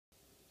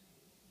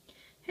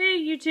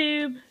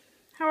YouTube,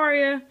 how are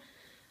you?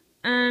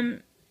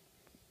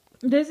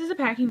 This is a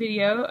packing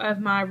video of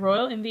my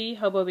Royal Envy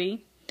Hobobe.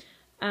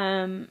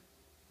 I'm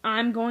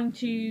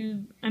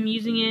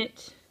using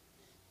it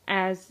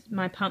as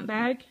my pump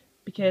bag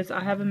because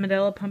I have a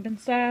Medela Pump in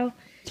style,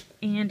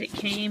 and it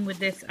came with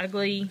this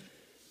ugly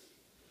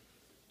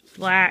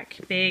black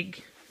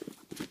big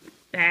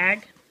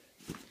bag.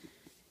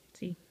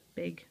 See,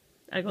 big,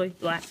 ugly,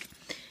 black.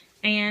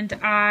 And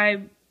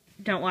I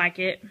don't like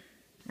it,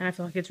 and I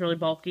feel like it's really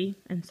bulky,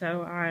 and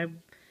so I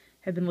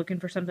have been looking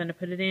for something to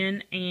put it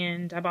in,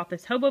 and I bought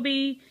this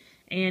Hobobe,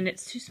 and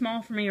it's too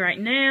small for me right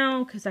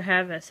now because I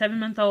have a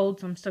 7-month-old,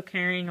 so I'm still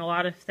carrying a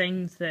lot of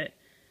things that,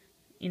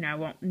 you know, I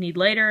won't need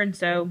later, and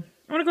so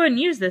I want to go ahead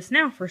and use this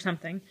now for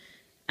something,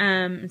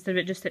 instead of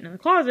it just sitting in the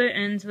closet,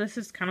 and so this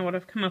is kind of what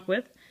I've come up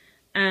with.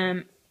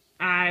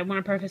 I want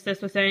to preface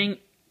this with saying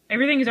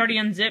everything is already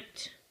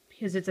unzipped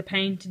because it's a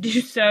pain to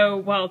do so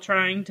while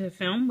trying to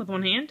film with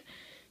one hand.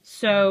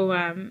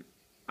 So,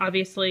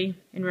 obviously,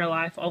 in real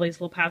life, all these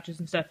little pouches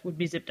and stuff would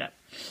be zipped up.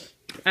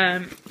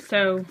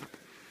 So,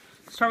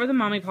 start with a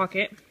mommy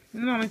pocket. In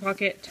the mommy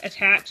pocket,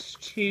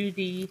 attached to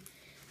the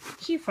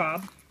key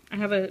fob, I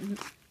have a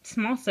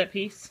small set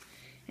piece,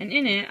 and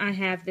in it, I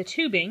have the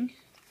tubing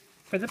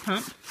for the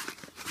pump.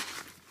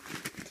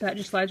 So that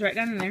just slides right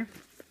down in there,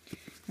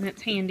 and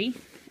it's handy.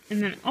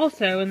 And then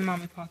also, in the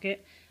mommy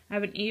pocket, I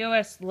have an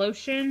EOS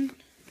lotion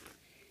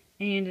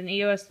and an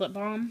EOS lip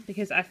balm,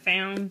 because I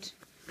found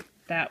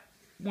that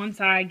once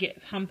I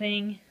get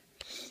pumping,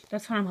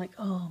 that's when I'm like,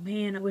 oh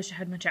man, I wish I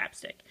had my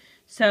chapstick.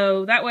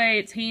 So that way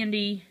it's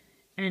handy,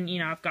 and you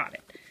know, I've got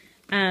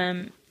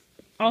it.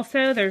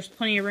 Also, there's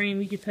plenty of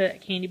room. You could put a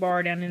candy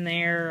bar down in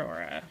there,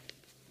 or a,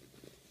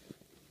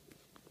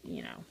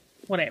 you know,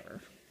 whatever.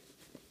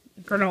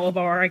 Granola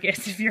bar, I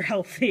guess, if you're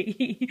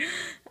healthy.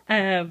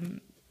 Any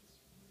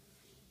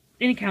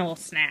kind of little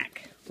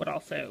snack would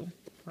also,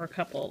 or a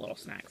couple of little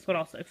snacks would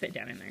also fit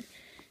down in there.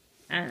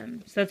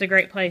 So it's a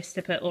great place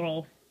to put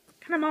little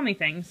kind of mommy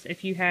things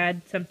if you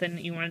had something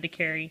that you wanted to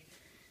carry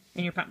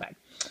in your pump bag.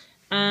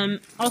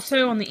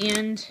 Also on the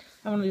end,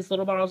 I have one of these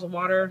little bottles of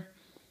water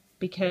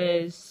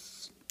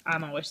because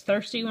I'm always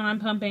thirsty when I'm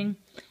pumping,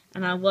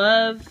 and I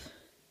love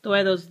the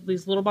way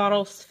these little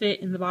bottles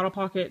fit in the bottle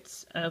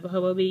pockets of a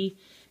Hobobe.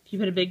 If you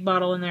put a big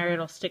bottle in there,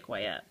 it'll stick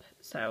way up.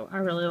 So I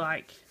really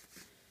like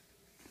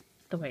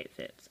the way it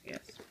fits, I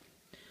guess.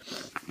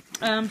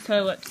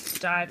 So let's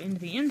dive into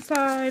the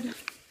inside.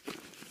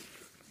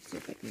 See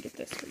if I can get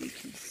this so you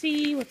can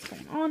see what's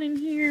going on in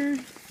here.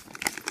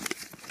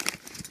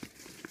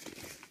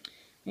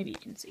 Maybe you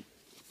can see.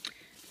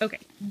 Okay,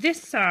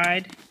 this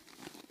side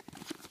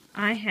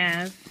I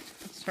have,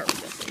 let's start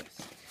with this, I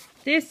guess.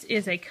 This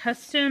is a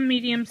custom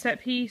medium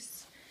set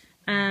piece.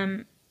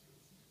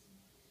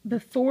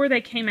 Before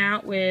they came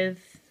out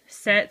with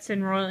sets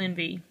in Royal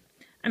Envy,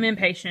 I'm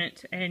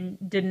impatient and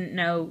didn't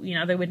know, you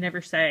know, they would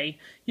never say,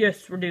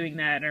 yes, we're doing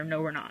that, or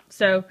no, we're not.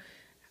 So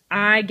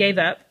I gave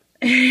up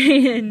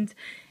and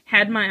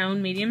had my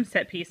own medium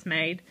set piece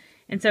made.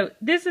 And so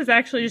this is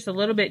actually just a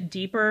little bit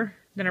deeper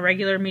than a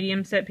regular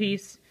medium set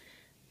piece,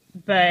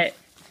 but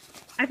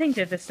I think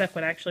that this stuff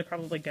would actually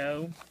probably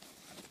go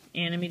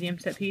in a medium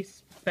set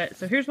piece. But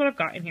so here's what I've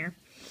got in here.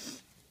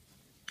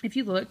 If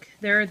you look,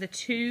 there are the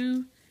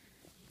two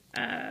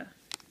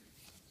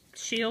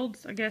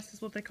shields, I guess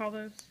is what they call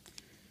those.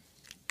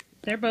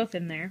 They're both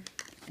in there.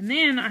 And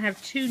then I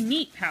have two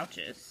neat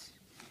pouches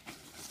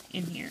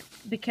in here,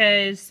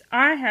 because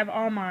I have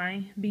all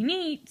my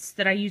Be-Neats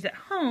that I use at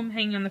home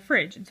hanging on the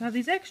fridge. And so I have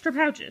these extra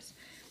pouches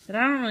that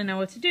I don't really know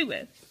what to do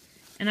with.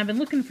 And I've been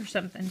looking for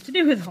something to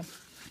do with them.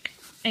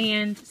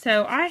 And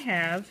so I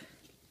have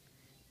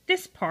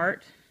this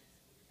part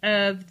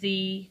of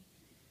the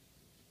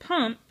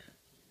pump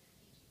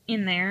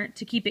in there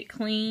to keep it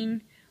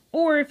clean.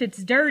 Or if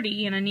it's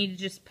dirty and I need to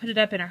just put it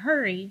up in a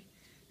hurry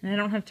and I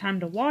don't have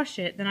time to wash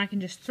it, then I can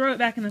just throw it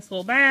back in this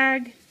little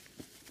bag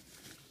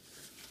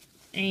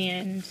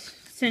and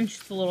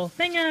cinch the little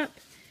thing up,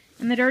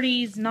 and the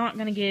dirty's not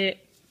going to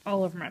get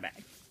all over my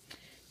bag.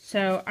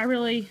 So I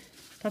really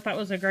thought that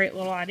was a great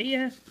little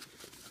idea.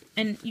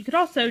 And you could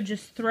also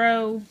just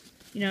throw,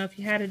 you know, if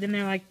you had it in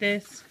there like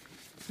this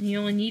and you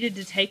only needed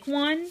to take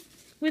one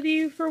with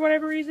you for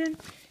whatever reason,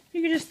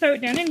 you could just throw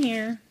it down in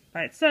here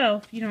by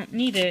itself. You don't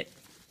need it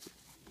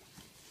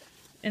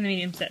in the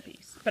medium set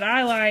piece. But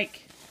I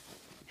like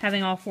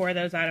having all four of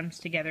those items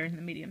together in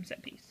the medium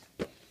set piece.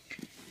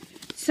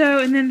 So,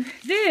 and then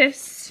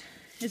this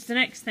is the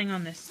next thing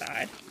on this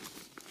side.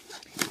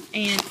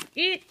 And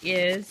it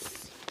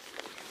is,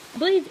 I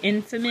believe,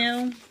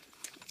 Enfamil,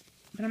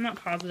 but I'm not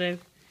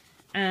positive.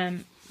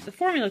 The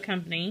formula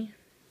company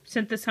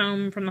sent this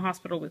home from the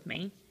hospital with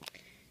me,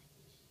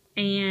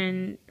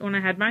 and when I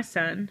had my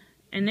son,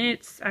 and I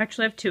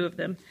actually have two of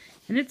them,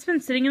 and it's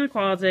been sitting in the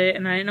closet,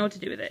 and I didn't know what to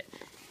do with it.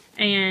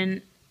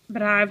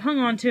 But I've hung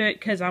on to it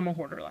because I'm a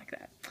hoarder like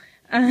that.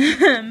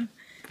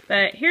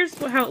 But here's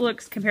how it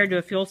looks compared to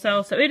a fuel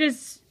cell. So it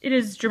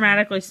is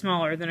dramatically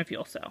smaller than a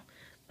fuel cell,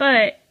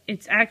 but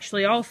it's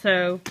actually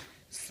also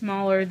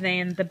smaller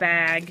than the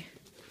bag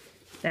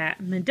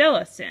that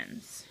Medela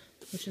sends,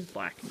 which is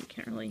black and you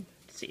can't really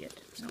see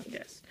it, I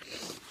guess.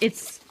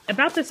 It's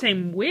about the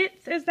same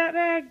width as that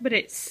bag, but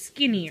it's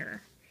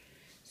skinnier,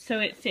 so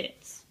it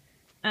fits.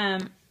 I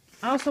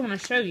also want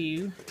to show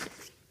you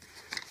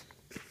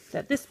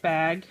that this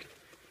bag,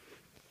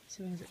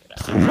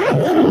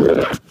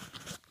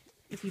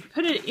 if you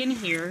put it in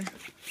here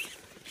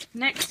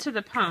next to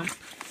the pump,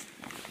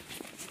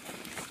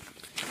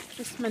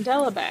 this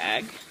Medela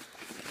bag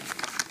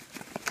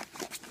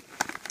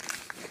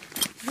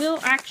will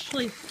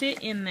actually fit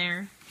in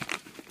there.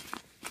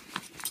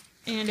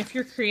 And if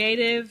you're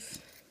creative,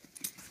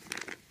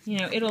 you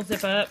know, it'll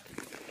zip up.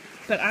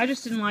 But I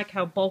just didn't like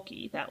how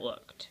bulky that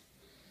looked.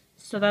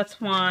 So that's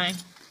why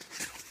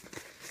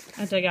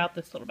I dug out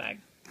this little bag.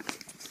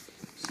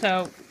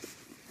 So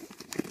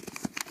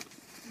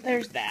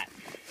there's that.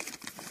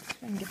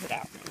 I can get it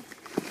out.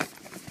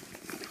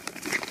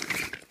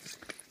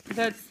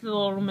 That's the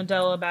little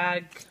Medela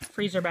bag,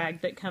 freezer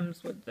bag that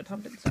comes with the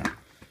pump inside.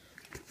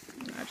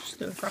 I just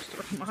threw it across the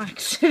room by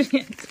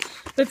accident.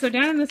 But so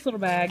down in this little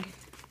bag,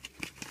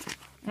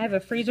 I have a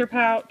freezer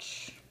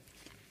pouch,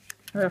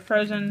 or a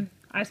frozen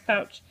ice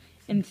pouch,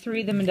 and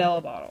 3 of the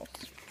Medela bottles.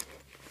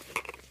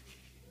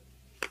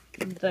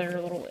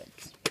 Their little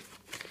lids.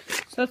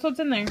 So that's what's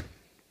in there.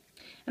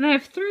 And I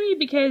have 3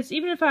 because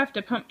even if I have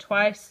to pump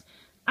twice,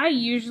 I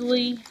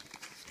usually,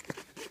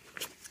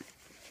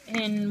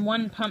 in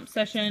one pump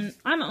session,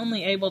 I'm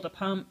only able to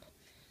pump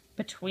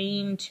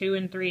between 2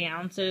 and 3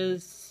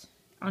 ounces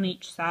on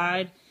each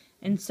side.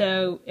 And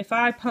so if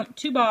I pump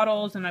 2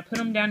 bottles and I put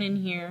them down in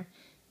here,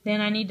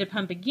 then I need to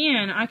pump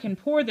again, I can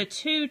pour the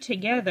 2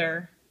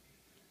 together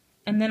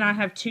and then I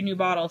have 2 new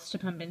bottles to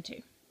pump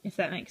into, if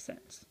that makes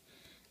sense.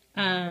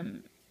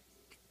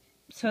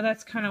 So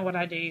that's kind of what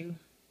I do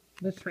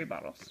with 3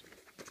 bottles.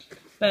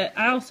 But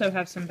I also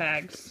have some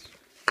bags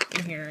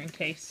in here in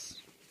case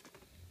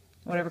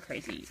whatever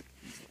crazy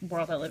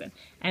world I live in.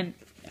 And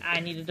I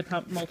needed to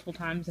pump multiple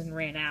times and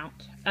ran out.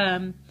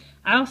 I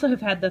also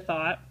have had the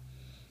thought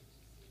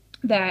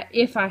that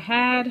if I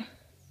had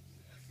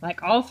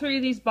like all 3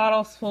 of these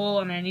bottles full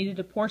and I needed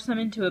to pour some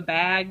into a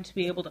bag to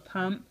be able to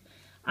pump,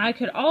 I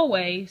could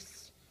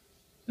always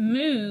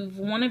move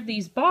one of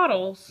these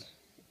bottles,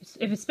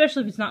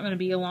 especially if it's not going to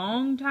be a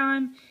long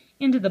time,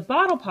 into the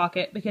bottle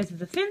pocket, because of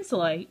the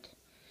Thinsulate.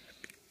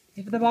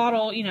 If the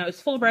bottle, you know,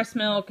 is full of breast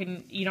milk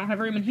and you don't have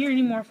room in here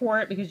anymore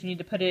for it because you need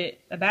to put a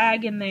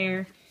bag in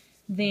there,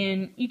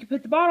 then you could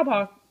put the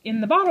bottle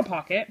in the bottle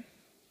pocket,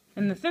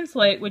 and the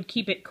Thinsulate would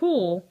keep it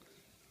cool,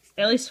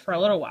 at least for a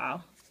little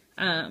while,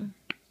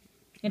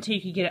 until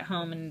you could get it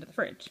home and into the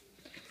fridge.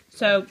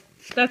 So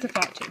that's a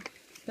thought too.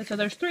 But so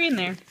there's 3 in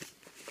there.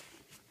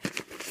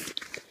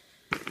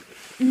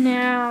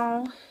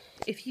 Now,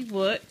 if you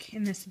look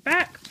in this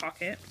back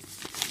pocket,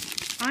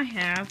 I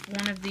have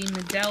one of the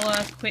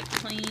Medela Quick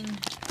Clean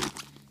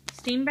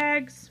steam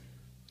bags.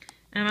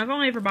 I've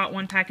only ever bought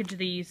 1 package of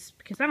these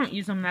because I don't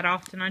use them that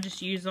often. I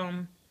just use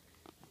them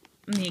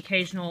in the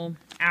occasional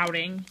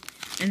outing.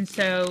 And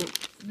so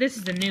this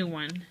is a new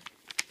one.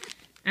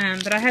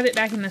 But I have it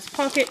back in this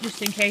pocket just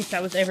in case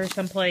I was ever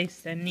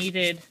someplace and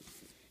needed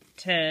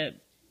to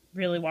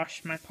really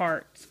wash my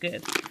parts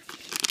good.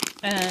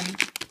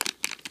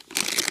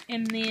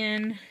 And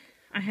then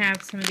I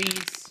have some of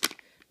these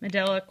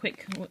Medela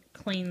Quick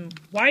Clean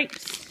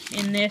wipes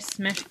in this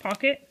mesh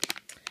pocket.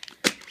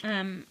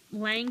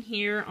 Laying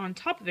here on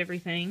top of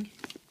everything,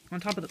 on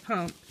top of the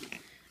pump,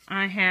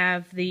 I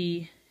have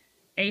the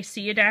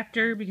AC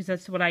adapter because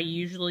that's what I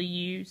usually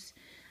use.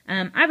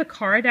 I have a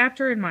car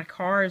adapter in my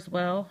car as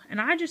well, and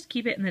I just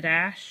keep it in the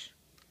dash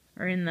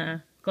or in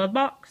the glove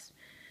box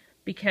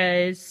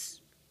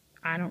because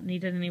I don't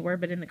need it anywhere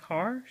but in the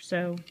car,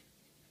 so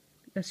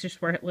that's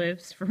just where it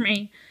lives for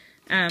me.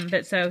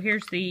 But so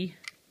here's the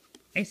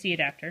AC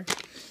adapter.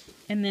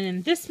 And then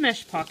in this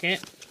mesh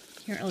pocket,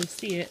 you can't really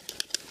see it,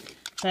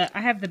 but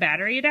I have the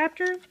battery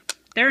adapter.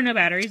 There are no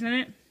batteries in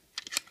it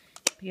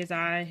because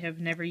I have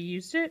never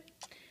used it,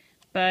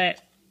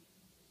 but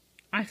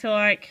I feel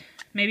like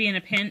maybe in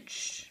a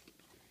pinch,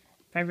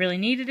 if I really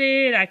needed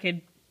it, I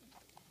could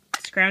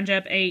scrounge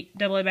up 8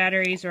 AA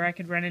batteries, or I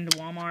could run into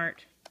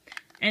Walmart.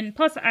 And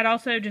plus, I'd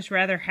also just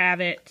rather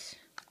have it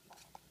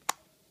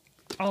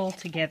all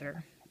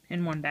together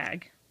in one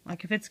bag.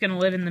 Like, if it's going to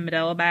live in the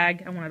Medela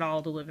bag, I want it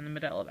all to live in the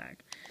Medela bag.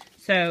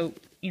 So,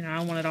 you know,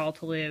 I want it all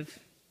to live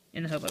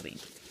in the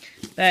Hobobe.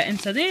 And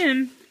so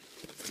then,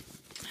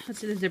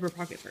 let's do the zipper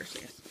pocket first,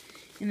 I guess.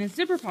 In the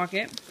zipper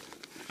pocket,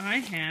 I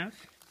have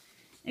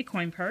a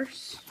coin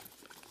purse.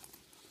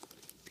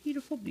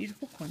 Beautiful,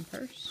 beautiful coin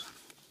purse.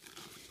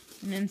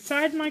 And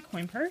inside my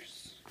coin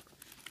purse,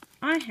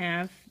 I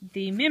have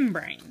the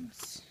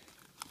membranes.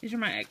 These are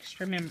my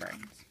extra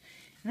membranes.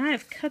 And I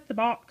have cut the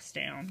box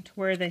down to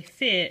where they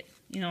fit,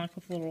 you know, like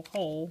with a little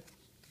hole.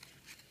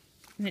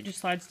 And it just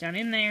slides down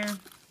in there.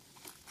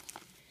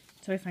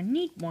 So if I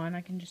need one,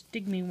 I can just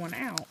dig me one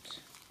out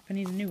if I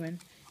need a new one.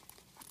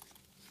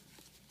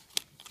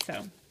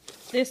 So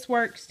this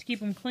works to keep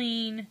them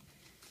clean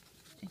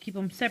and keep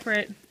them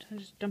separate. I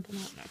just dump them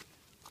out now.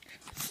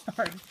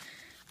 hard.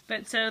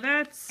 But so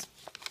that's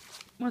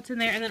what's in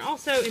there. And then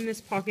also in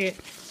this pocket,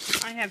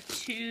 I have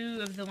 2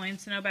 of the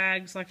Lancino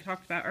bags like I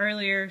talked about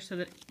earlier, so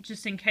that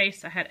just in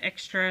case I had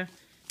extra,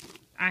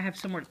 I have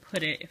somewhere to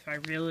put it if I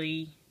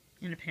really,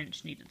 in a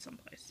pinch, needed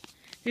someplace.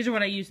 These are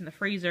what I use in the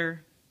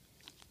freezer,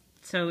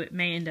 so it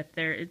may end up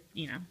there. It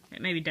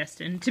may be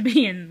destined to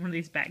be in one of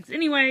these bags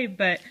anyway,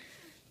 but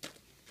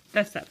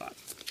that's that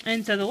box.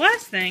 And so the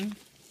last thing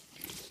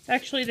is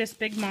actually this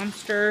big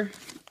monster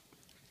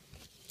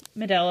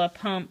Medela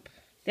Pump,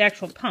 the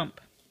actual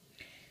pump.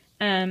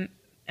 And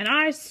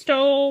I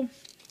stole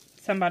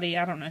somebody,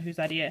 I don't know whose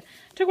idea.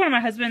 I took one of my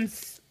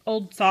husband's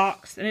old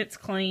socks, and it's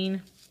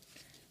clean,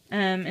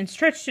 and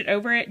stretched it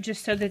over it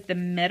just so that the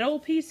metal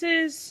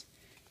pieces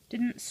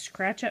didn't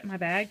scratch up my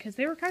bag, because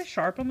they were kind of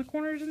sharp on the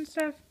corners and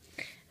stuff.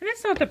 And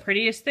it's not the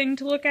prettiest thing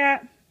to look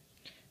at,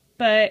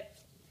 but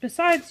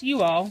besides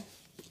you all,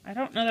 I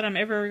don't know that I'm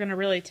ever going to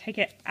really take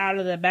it out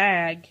of the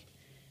bag,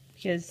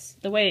 because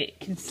the way it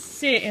can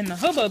sit in the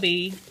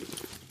Hobobe,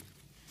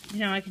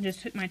 I can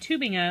just hook my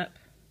tubing up,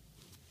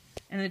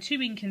 and the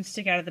tubing can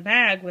stick out of the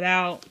bag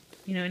without,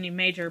 any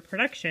major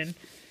production.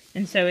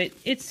 And so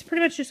it's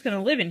pretty much just going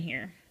to live in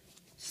here.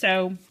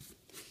 So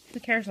who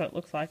cares what it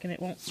looks like, and it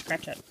won't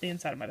scratch up the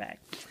inside of my bag.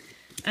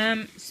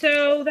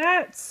 So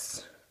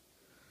that's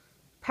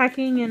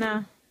packing in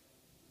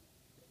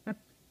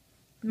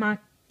my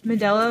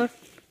Medela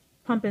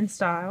Pump in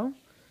Style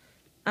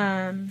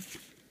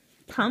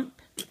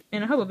pump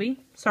in a Hobobe.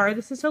 Sorry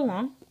this is so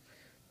long,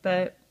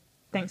 but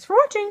thanks for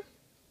watching.